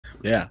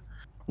Yeah.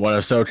 One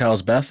of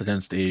SoCal's best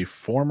against a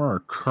former or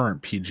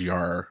current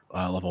PGR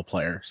level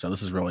player. So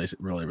this is really,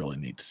 really, really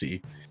neat to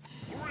see.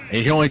 And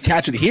you can only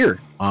catch it here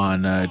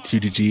on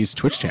 2GG's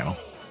Twitch channel.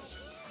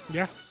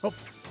 Yeah. Oh,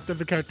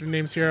 different character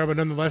names here, but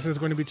nonetheless, it's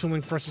going to be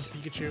Toon versus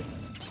Pikachu.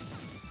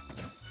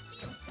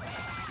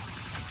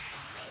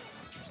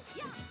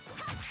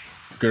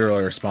 Good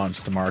early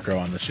response to Marco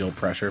on the shield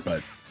pressure,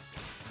 but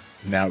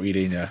now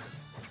eating a...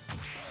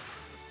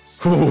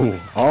 Ooh,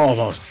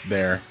 almost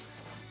there.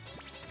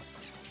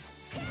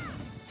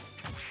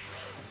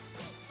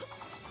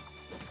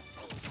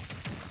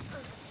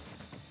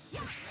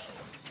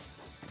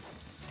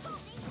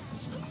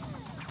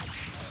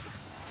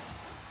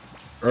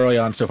 Early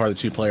on, so far, the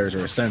two players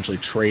are essentially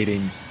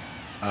trading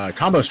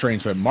combo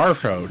strings, but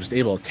Marco just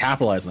able to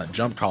capitalize on that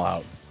jump call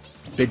out.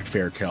 Big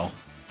fair kill.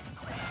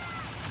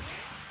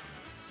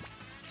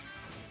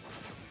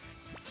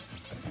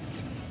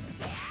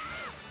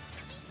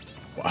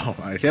 Wow,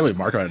 I can't believe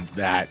Marco had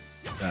that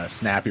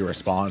snappy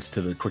response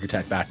to the quick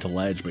attack back to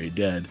ledge, but he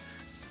did.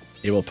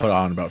 Able to put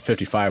on about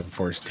 55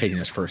 before he's taking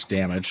his first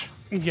damage.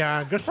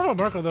 Yeah, good stuff on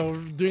Marco, though.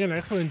 Doing an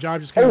excellent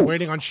job just kind of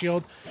waiting on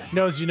shield.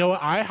 Knows, you know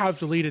what, I have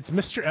to lead. It's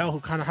Mr.L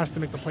who kind of has to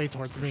make the play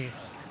towards me.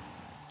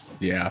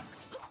 Yeah,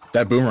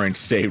 that boomerang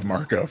saved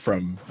Marco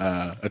from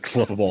a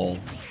clippable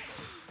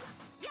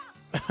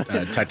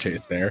tech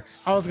chase there.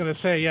 I was gonna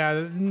say,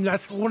 yeah,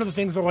 that's one of the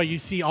things that why you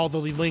see all the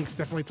links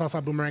definitely toss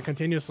out boomerang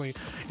continuously.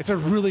 It's a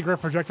really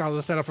great projectile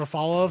to set up for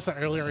follow-ups that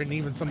earlier and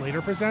even some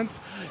later presents,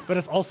 but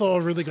it's also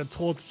a really good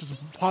tool to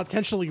just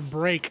potentially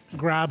break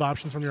grab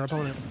options from your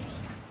opponent.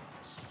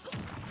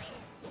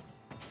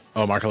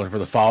 Oh, Marco looking for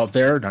the follow-up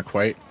there. Not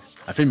quite.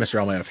 I think Mr.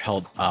 L may have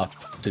held up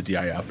to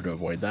DI up to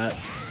avoid that.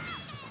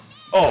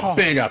 Oh,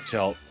 big up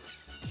tilt.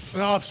 An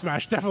up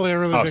smash. Definitely a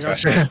really big up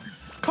smash.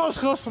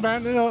 Close,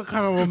 man. You know,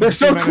 kind of they're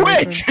so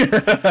quick.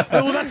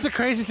 Well, that's the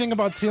crazy thing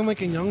about Team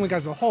Link and Young Link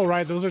as a whole,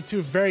 right? Those are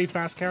two very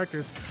fast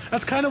characters.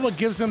 That's kind of what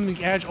gives them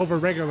the edge over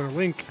regular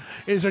Link,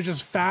 is they're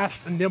just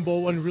fast and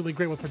nimble and really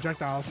great with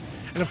projectiles.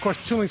 And of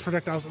course, Toon Link's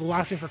projectiles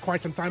lasting for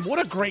quite some time. What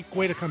a great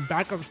way to come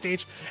back on the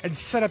stage and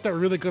set up that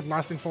really good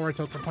lasting forward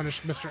tilt to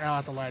punish Mr. L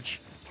at the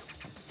ledge.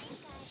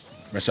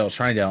 Mr.L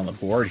trying down on the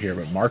board here,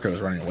 but Marco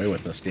is running away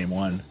with this game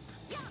one.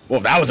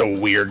 Well, that was a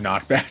weird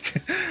knockback.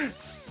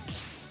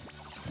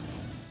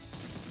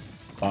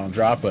 Bottom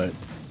drop, but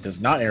does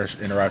not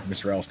interrupt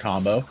Mr. L's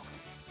combo.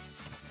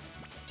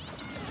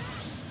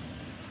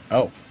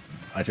 Oh,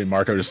 I think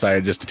Marco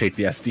decided just to take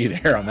the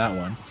SD there on that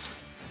one.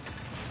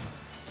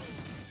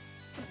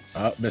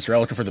 Mr. L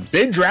looking for the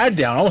big drag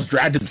down, almost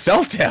dragged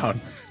himself down.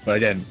 But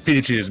again,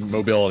 Pikachu's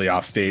mobility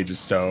off stage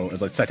is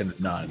like second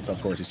to none, so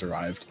of course he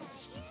survived.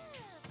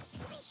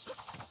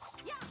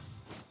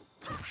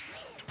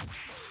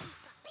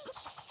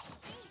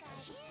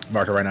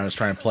 Marco right now is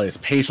trying to play as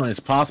patiently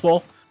as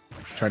possible.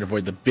 Trying to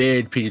avoid the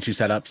big Pikachu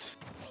setups.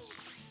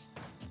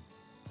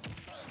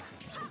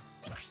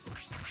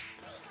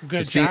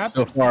 Good job.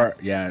 So far,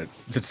 yeah,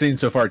 succeeding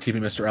so far,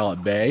 keeping Mr. L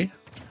at bay.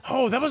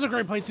 Oh, that was a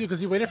great play too, because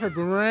he waited for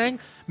Boomerang.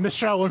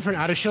 Mr. L went for an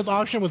out of shield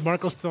option with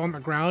Marco still on the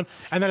ground,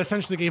 and that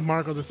essentially gave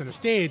Marco the center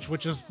stage,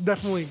 which is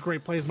definitely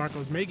great plays Marco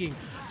is making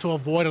to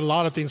avoid a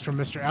lot of things from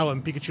Mr. L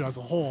and Pikachu as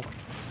a whole.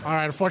 All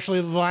right,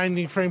 unfortunately, the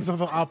landing frames of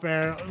the up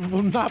air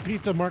will not be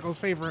to Marco's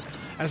favor,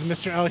 as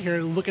Mr. L here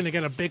looking to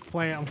get a big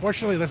play.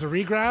 Unfortunately, there's a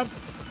regrab.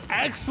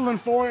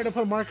 Excellent forward to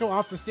put Marco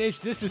off the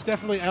stage. This is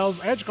definitely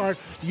L's edge guard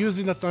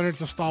using the Thunder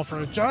to stall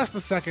for just a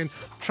second,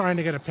 trying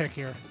to get a pick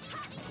here.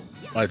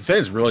 I think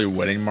is really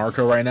winning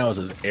Marco right now is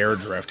his air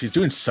drift. He's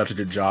doing such a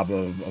good job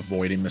of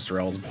avoiding Mr.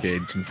 L's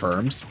big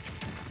confirms.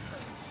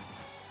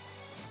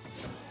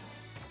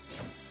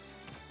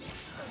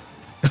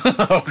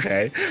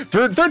 Okay,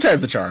 third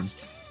time's the charm.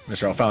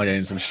 Mr. L finally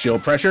getting some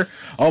shield pressure.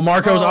 Oh,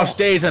 Marco's off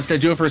stage. That's going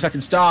to do it for a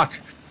second stock.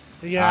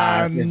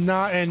 Yeah,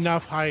 not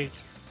enough height.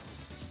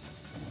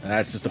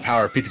 That's just the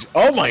power of Pikachu.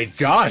 Oh my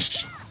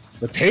gosh!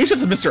 The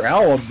patience of Mr.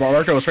 L.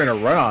 Marco was trying to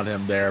run on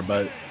him there,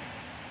 but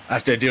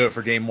that's going to do it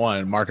for game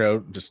one. Marco,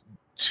 just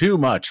too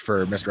much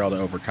for Mr. L to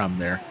overcome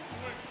there.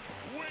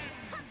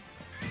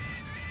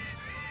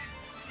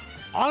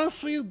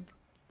 Honestly,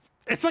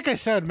 it's like I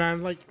said,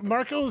 man. Like,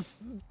 Marco's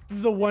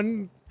the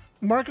one.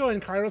 Marco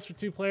and Kairos were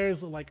two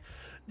players that, like,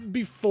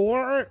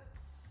 before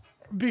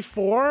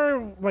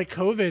like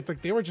COVID,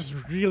 like, they were just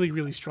really,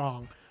 really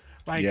strong.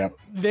 Like,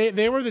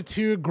 they were the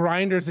two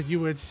grinders that you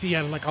would see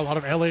at, like, a lot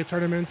of LA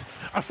tournaments.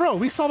 Fro,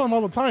 we saw them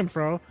all the time,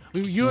 Fro.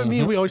 You and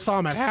me, we always saw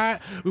them at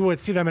Hat. We would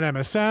see them at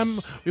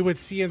MSM. We would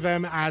see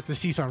them at the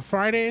Cease on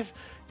Fridays.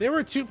 They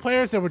were two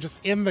players that were just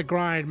in the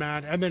grind,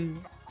 man. And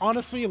then,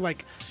 honestly,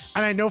 like,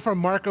 and I know for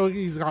Marco,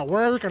 he's got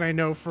work, and I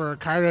know for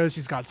Kairos,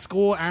 he's got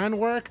school and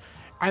work.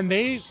 And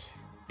they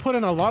put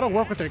in a lot of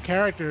work with their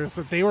characters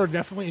that they were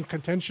definitely in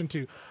contention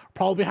to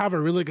probably have a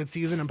really good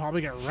season and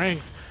probably get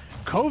ranked.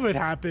 COVID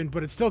happened,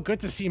 but it's still good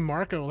to see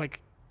Marco,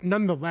 like,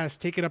 nonetheless,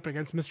 take it up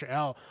against Mr.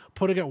 L,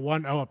 putting it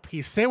 1-0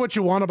 apiece. Say what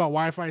you want about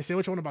Wi-Fi, say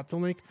what you want about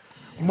Toon Link.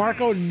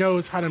 Marco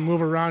knows how to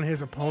move around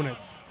his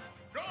opponents.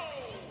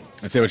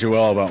 And say what you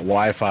will about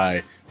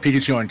Wi-Fi.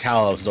 Pikachu on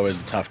Kalos is always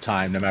a tough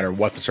time, no matter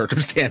what the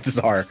circumstances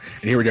are.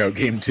 And here we go,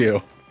 game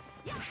 2.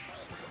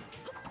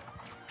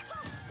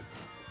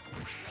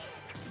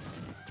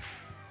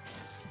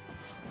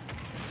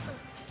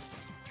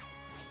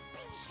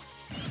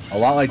 A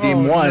lot like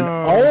game 1. No.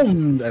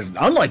 Oh,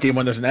 unlike game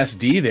 1, there's an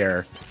SD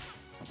there.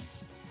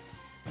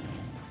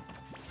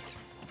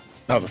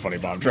 That was a funny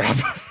bomb drop.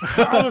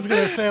 I was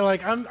gonna say,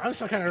 like, I'm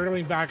still kind of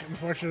reeling back,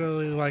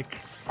 unfortunately, like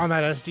on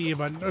that SD,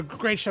 but a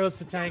great shout out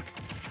to Tank.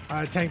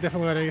 Tank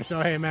definitely letting us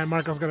know, hey man,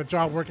 Marco's got a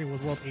job working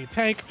with World 8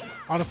 Tank.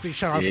 Honestly,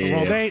 shout outs to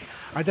World 8.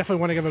 I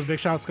definitely want to give a big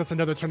shout out because it's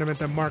another tournament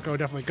that Marco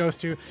definitely goes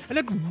to. And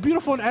a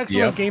beautiful and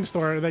excellent game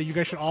store that you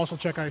guys should also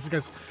check out if you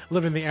guys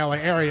live in the LA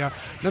area.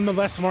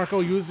 Nonetheless, Marco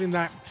using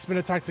that spin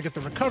attack to get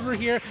the recovery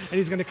here, and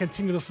he's going to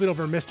continue this lead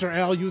over Mr.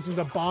 L using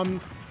the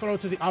bomb throw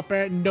to the up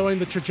air, knowing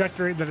the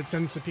trajectory that it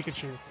sends to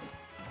Pikachu.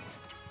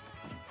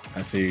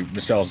 I see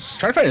Mr. L's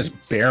trying to find his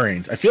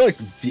bearings. I feel like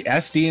the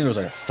SD and there was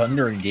like a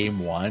Thunder in game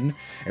 1.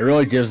 It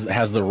really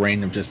has the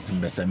range of just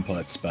some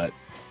misinputs, but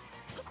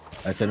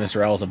I said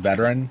Mr. L is a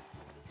veteran.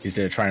 He's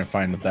going to try and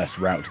find the best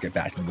route to get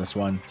back into this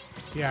one.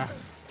 Yeah.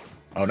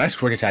 Oh, nice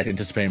quick attack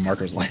anticipating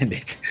Marco's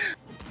landing.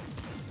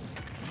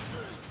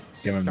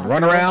 Give him the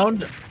run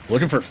around.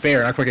 Looking for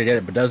fair, not quick to get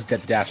it, but does get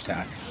the dash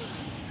attack.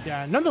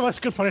 Yeah, nonetheless,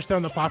 good punish there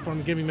on the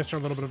platform, giving Mr. a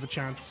little bit of a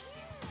chance.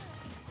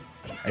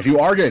 If you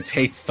are going to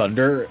take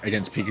Thunder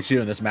against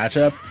Pikachu in this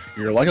matchup,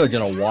 you're likely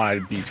going to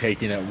want to be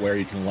taking it where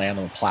you can land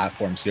on the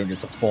platform so you don't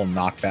get the full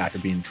knockback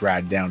of being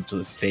dragged down to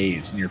the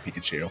stage near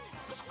Pikachu.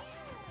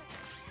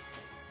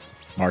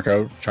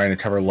 Marco trying to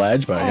cover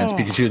ledge, but against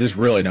Pikachu, there's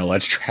really no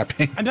ledge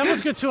trapping. And that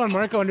was good too on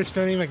Marco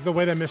understanding like the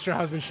way that Mr.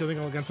 has been shielding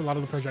against a lot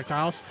of the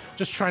projectiles,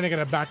 just trying to get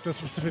it back to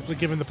specifically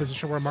given the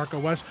position where Marco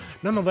was.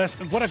 Nonetheless,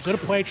 what a good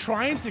play,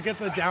 trying to get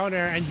the down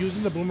air and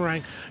using the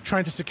boomerang,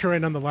 trying to secure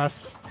it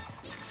nonetheless.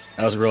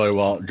 That was really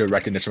good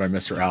recognition by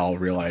Mr. L,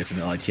 realizing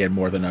that like he had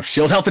more than enough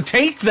shield health to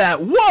take that.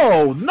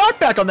 Whoa!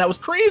 Knockback on that was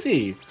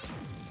crazy.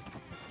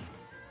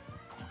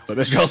 But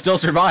Mr. L still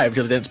survived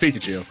because against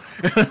Pikachu.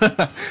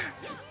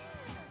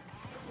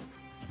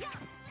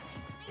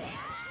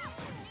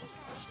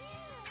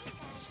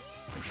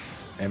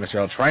 And Mr.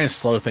 L trying to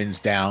slow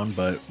things down,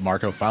 but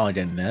Marco finally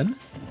getting in.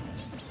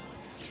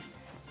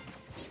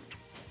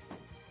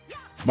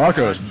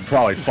 Marco is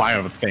probably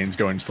fine with things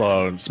going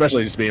slow,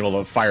 especially just being able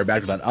to fire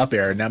back with that up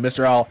air. Now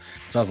Mr. L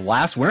is on his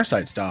last winter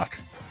side stock.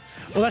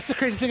 Well, that's the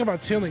crazy thing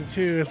about Toon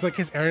too. It's like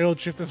his aerial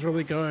drift is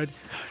really good.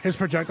 His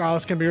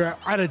projectiles can be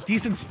at a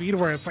decent speed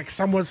where it's like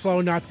somewhat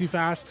slow, not too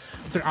fast.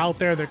 They're out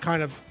there. They're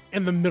kind of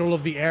in the middle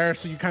of the air,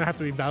 so you kind of have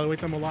to evaluate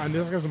them a lot. And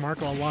this gives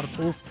Marco a lot of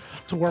tools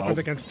to work with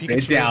against Pikachu.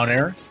 Big down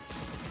air.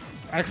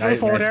 Excellent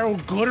forward air.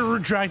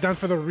 Good drag down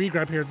for the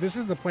regrab here. This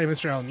is the play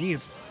Mr. L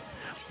needs.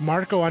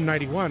 Marco on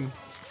 91.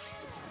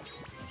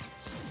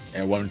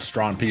 And one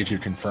strong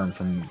Pikachu confirmed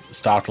from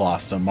stock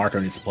loss, so Marco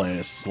needs to play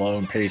as slow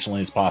and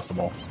patiently as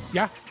possible.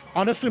 Yeah,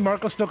 honestly,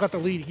 Marco still got the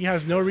lead. He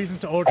has no reason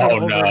to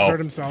overexert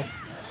himself.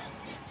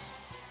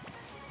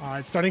 All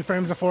right, starting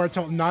frames of forward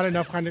tilt, not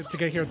enough kind of to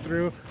get here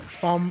through.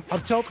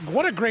 Up tilt,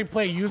 what a great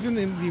play using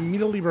the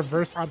immediately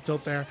reverse up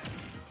tilt there.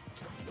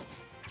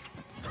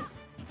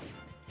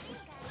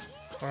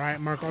 All right,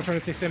 Marco trying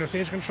to take standard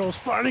stage control.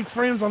 Starting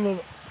frames on the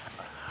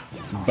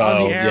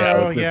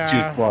arrow,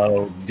 too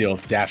slow, deal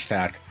with dash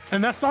attack.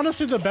 And that's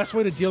honestly the best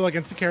way to deal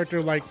against a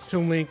character like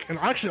Toon Link, and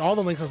actually all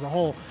the Links as a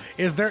whole,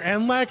 is their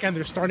end lag and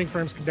their starting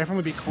frames can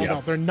definitely be called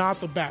out. They're not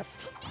the best.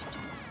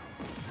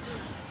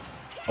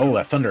 Oh,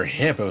 that Thunder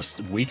hit, but it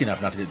was weak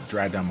enough not to get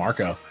dragged down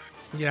Marco.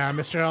 Yeah,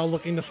 Mr. L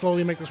looking to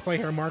slowly make this play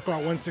here. Marco at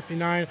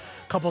 169,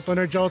 couple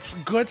Thunder Jolts.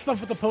 Good stuff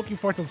with the Poke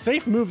Fortune.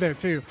 Safe move there,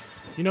 too.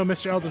 You know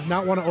Mr. L does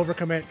not want to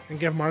overcommit and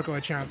give Marco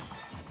a chance.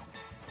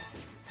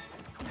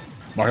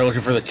 Marco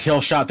looking for the kill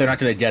shot. They're not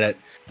going to get it.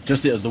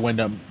 Just the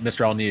window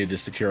Mr. L needed to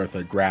secure with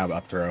the grab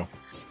up throw. I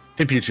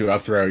think Pikachu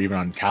up throw, even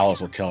on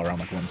Kalos, will kill around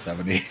like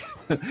 170.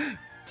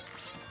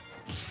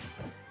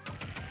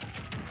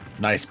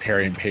 Nice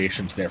parry and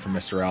patience there from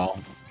Mr. L.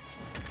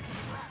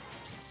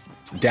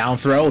 Down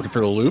throw, looking for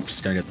the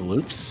loops. Gonna get the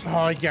loops.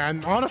 Oh, yeah,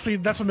 and honestly,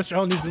 that's what Mr.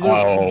 L needs to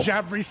lose.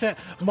 Jab reset.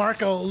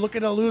 Marco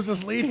looking to lose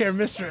this lead here.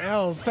 Mr.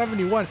 L,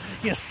 71.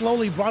 He has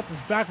slowly brought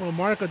this back, while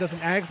Marco does an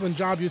excellent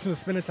job using the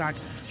spin attack,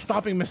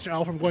 stopping Mr.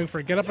 L from going for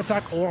a get-up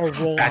attack or a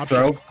roll back option.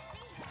 Throw.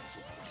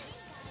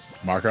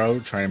 Marco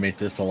trying to make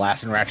this the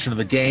last interaction of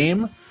the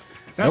game.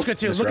 That's good,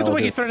 too. Look at the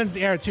way he threatens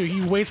the air, too.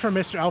 He waits for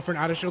Mr. L for an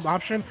out-of-shield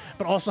option,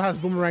 but also has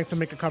Boomerang to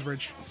make a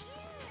coverage.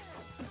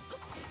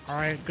 All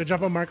right, good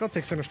job on Marco.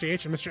 Takes center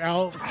stage, and Mr.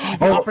 L sees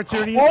the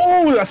opportunities.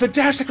 Oh, I thought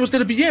dash attack was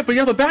going to be it, but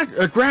yeah, the back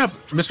grab.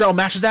 Mr. L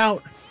mashes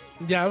out.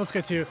 Yeah, that was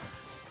good too.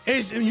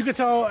 You could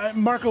tell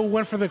Marco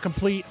went for the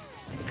complete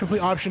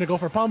option to go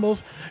for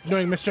pummels,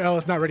 knowing Mr. L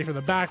is not ready for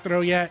the back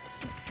throw yet.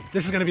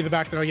 This is going to be the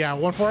back throw, yeah,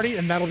 140,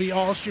 and that'll be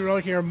all she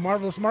wrote here.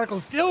 Marvelous Marco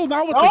still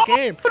not with the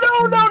game.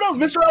 No,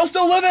 Mr. L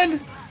still living.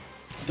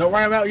 Don't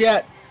run him out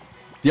yet.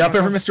 The up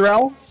air for Mr.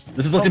 L.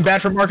 This is looking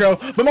bad for Marco,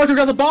 but Marco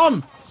got the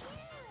bomb.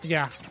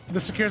 Yeah. The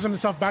secures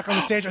himself back on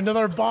the stage.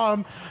 Another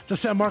bomb to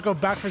set Marco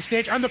back for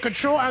stage. And the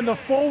control and the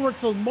forward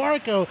to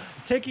Marco,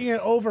 taking it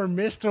over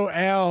Mr.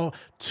 L.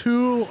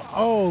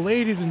 2-0,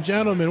 ladies and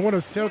gentlemen, one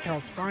of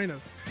SoCal's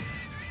finest.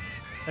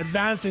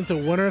 Advancing to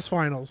winners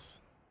finals.